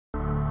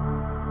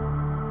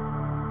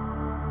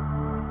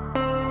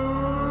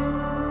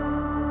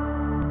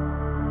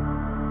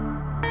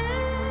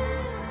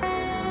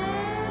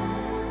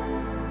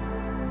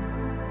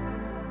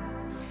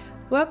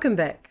Welcome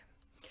back.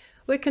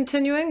 We're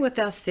continuing with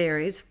our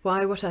series,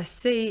 Why What I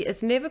See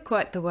is Never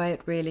Quite the Way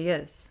It Really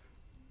Is.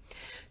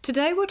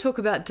 Today we'll talk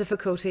about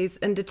difficulties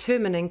in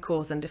determining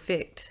cause and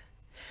effect.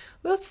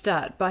 We'll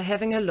start by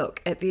having a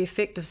look at the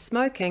effect of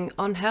smoking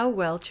on how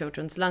well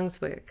children's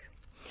lungs work.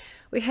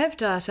 We have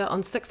data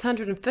on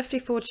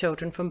 654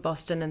 children from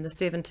Boston in the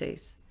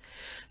 70s.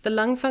 The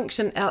lung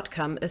function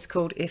outcome is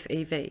called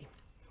FEV.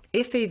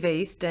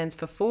 FEV stands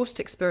for forced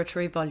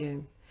expiratory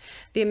volume,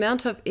 the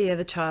amount of air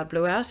the child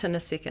blew out in a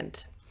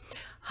second.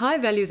 High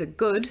values are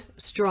good,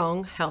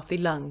 strong, healthy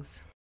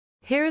lungs.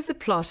 Here is a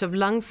plot of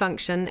lung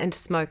function and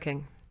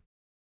smoking.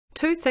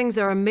 Two things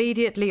are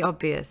immediately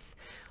obvious.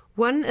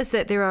 One is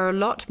that there are a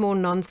lot more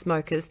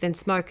non-smokers than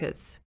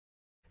smokers.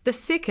 The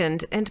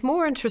second and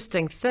more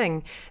interesting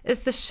thing is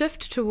the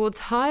shift towards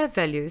higher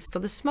values for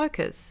the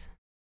smokers.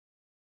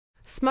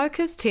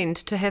 Smokers tend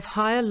to have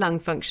higher lung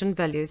function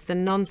values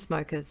than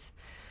non-smokers.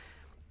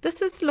 This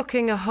is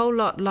looking a whole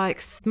lot like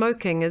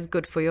smoking is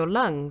good for your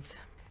lungs.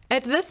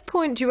 At this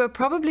point, you are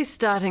probably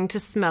starting to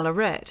smell a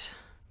rat.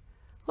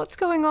 What's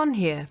going on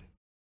here?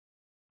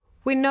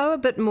 We know a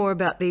bit more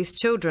about these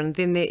children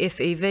than their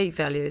FEV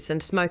values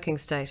and smoking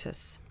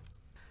status.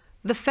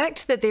 The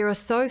fact that there are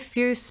so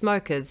few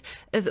smokers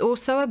is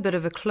also a bit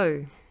of a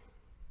clue.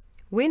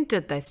 When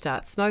did they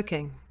start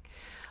smoking?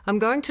 I'm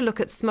going to look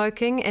at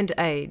smoking and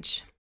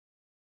age.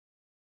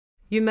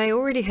 You may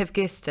already have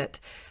guessed it.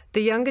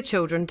 The younger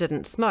children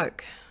didn't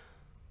smoke.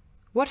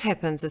 What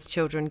happens as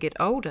children get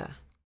older?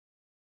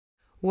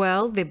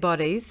 Well, their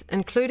bodies,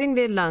 including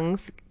their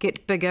lungs,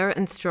 get bigger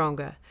and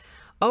stronger.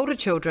 Older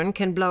children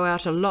can blow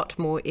out a lot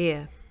more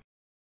air.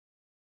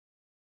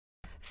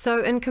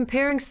 So in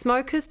comparing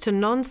smokers to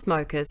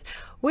non-smokers,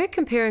 we're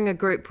comparing a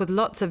group with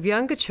lots of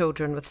younger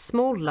children with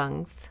small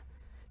lungs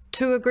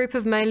to a group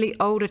of mainly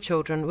older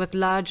children with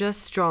larger,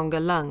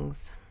 stronger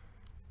lungs.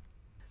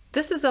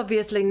 This is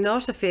obviously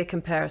not a fair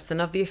comparison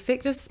of the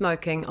effect of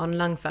smoking on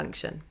lung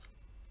function.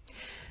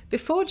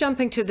 Before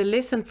jumping to the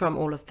lesson from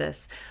all of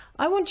this,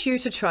 I want you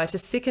to try to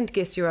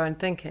second-guess your own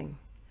thinking.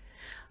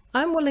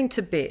 I'm willing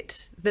to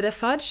bet that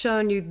if I'd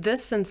shown you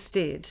this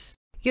instead,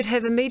 you'd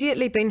have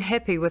immediately been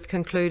happy with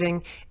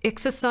concluding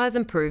exercise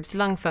improves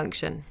lung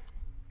function.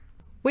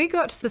 We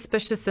got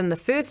suspicious in the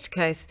first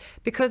case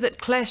because it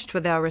clashed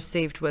with our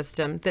received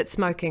wisdom that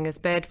smoking is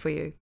bad for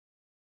you.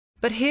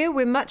 But here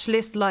we're much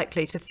less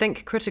likely to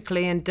think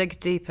critically and dig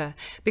deeper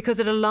because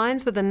it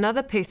aligns with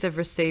another piece of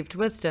received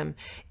wisdom: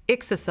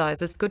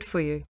 exercise is good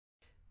for you.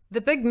 The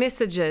big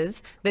message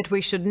is that we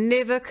should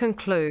never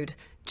conclude,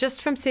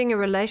 just from seeing a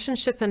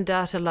relationship in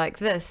data like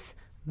this,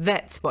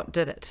 that's what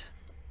did it.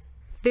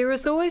 There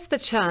is always the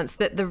chance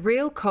that the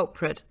real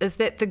culprit is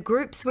that the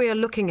groups we are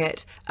looking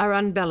at are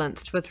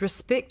unbalanced with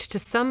respect to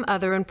some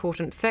other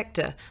important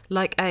factor,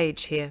 like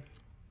age here.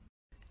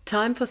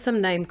 Time for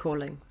some name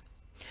calling.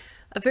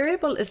 A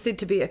variable is said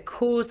to be a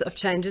cause of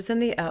changes in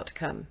the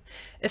outcome,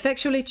 if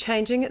actually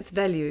changing its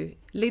value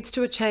leads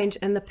to a change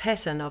in the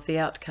pattern of the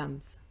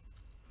outcomes.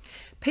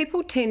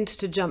 People tend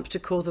to jump to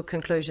causal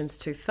conclusions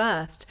too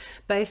fast,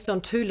 based on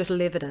too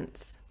little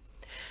evidence.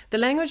 The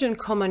language in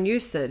common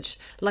usage,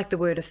 like the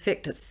word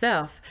effect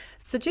itself,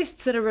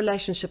 suggests that a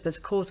relationship is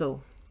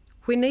causal.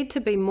 We need to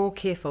be more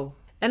careful.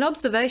 An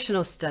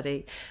observational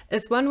study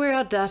is one where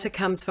our data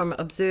comes from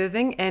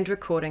observing and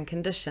recording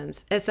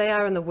conditions as they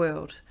are in the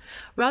world,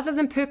 rather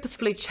than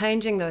purposefully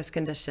changing those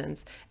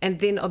conditions and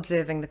then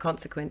observing the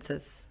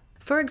consequences.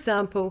 For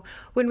example,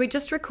 when we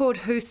just record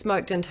who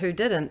smoked and who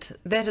didn't,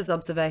 that is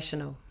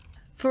observational.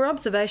 For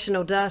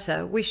observational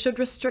data, we should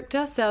restrict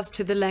ourselves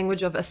to the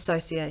language of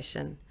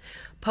association.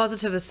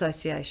 Positive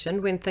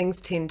association when things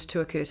tend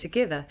to occur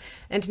together,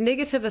 and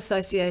negative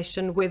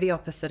association where the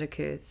opposite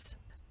occurs.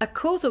 A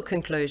causal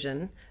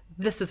conclusion,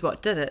 this is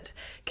what did it,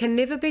 can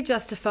never be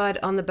justified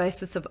on the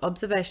basis of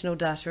observational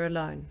data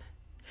alone.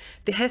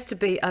 There has to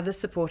be other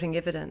supporting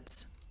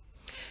evidence.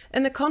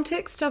 In the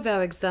context of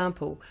our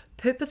example,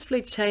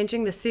 purposefully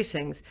changing the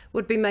settings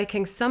would be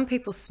making some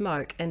people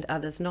smoke and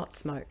others not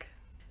smoke.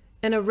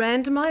 In a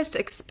randomized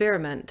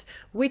experiment,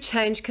 we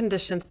change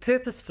conditions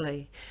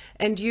purposefully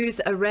and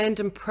use a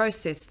random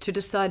process to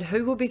decide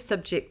who will be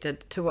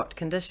subjected to what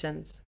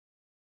conditions.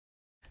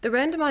 The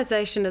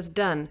randomization is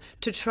done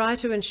to try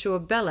to ensure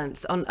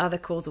balance on other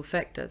causal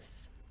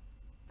factors.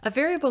 A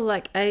variable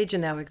like age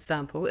in our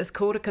example is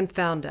called a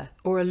confounder,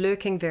 or a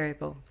lurking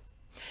variable.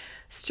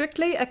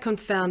 Strictly, a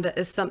confounder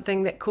is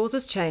something that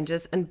causes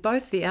changes in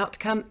both the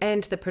outcome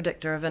and the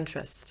predictor of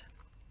interest.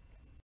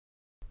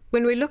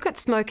 When we look at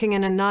smoking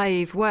in a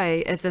naive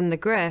way, as in the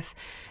graph,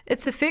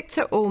 its effects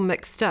are all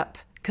mixed up,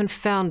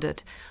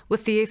 confounded,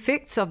 with the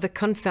effects of the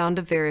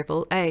confounder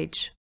variable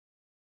age.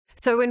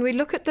 So when we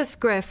look at this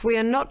graph, we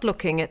are not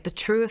looking at the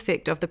true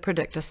effect of the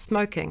predictor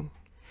smoking.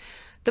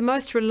 The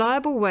most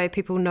reliable way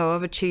people know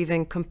of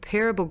achieving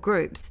comparable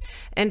groups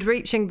and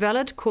reaching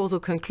valid causal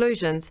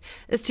conclusions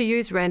is to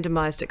use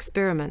randomized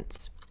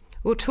experiments.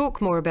 We'll talk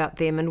more about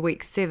them in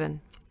week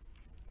 7.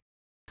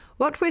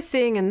 What we're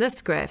seeing in this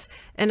graph,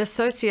 an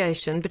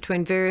association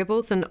between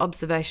variables and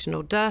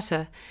observational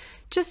data,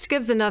 just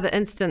gives another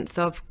instance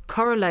of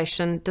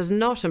correlation does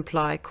not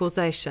imply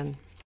causation.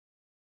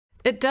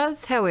 It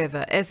does,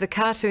 however, as the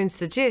cartoon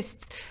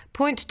suggests,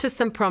 point to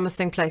some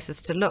promising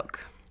places to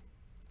look.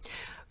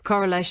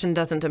 Correlation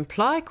doesn't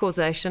imply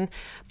causation,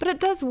 but it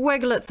does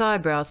wiggle its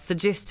eyebrows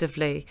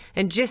suggestively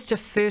and gesture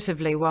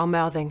furtively while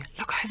mouthing,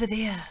 "Look over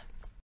there."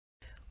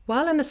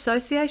 While an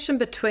association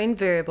between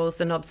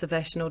variables in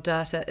observational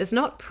data is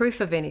not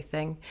proof of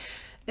anything,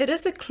 it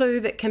is a clue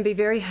that can be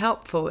very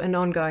helpful in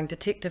ongoing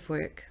detective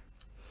work.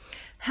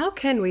 How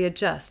can we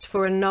adjust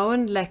for a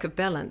known lack of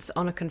balance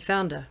on a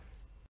confounder?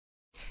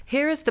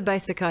 Here is the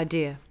basic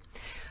idea.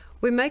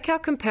 We make our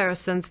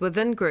comparisons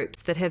within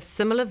groups that have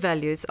similar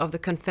values of the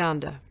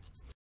confounder.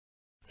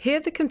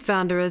 Here the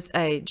confounder is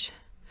age.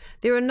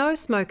 There are no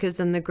smokers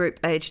in the group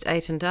aged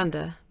 8 and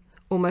under,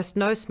 almost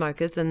no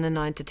smokers in the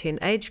 9 to 10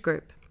 age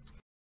group.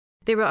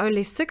 There are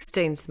only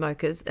 16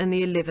 smokers in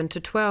the 11 to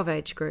 12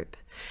 age group,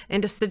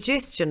 and a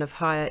suggestion of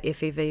higher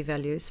FEV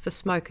values for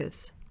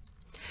smokers.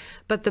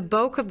 But the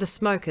bulk of the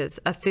smokers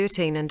are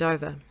 13 and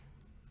over.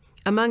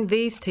 Among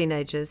these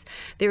teenagers,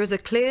 there is a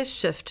clear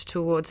shift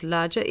towards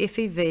larger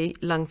FEV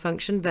lung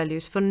function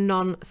values for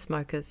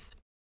non-smokers.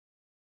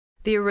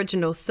 The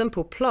original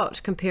simple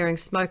plot comparing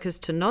smokers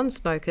to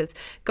non-smokers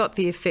got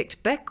the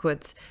effect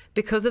backwards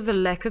because of a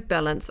lack of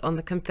balance on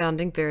the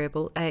confounding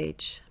variable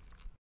age.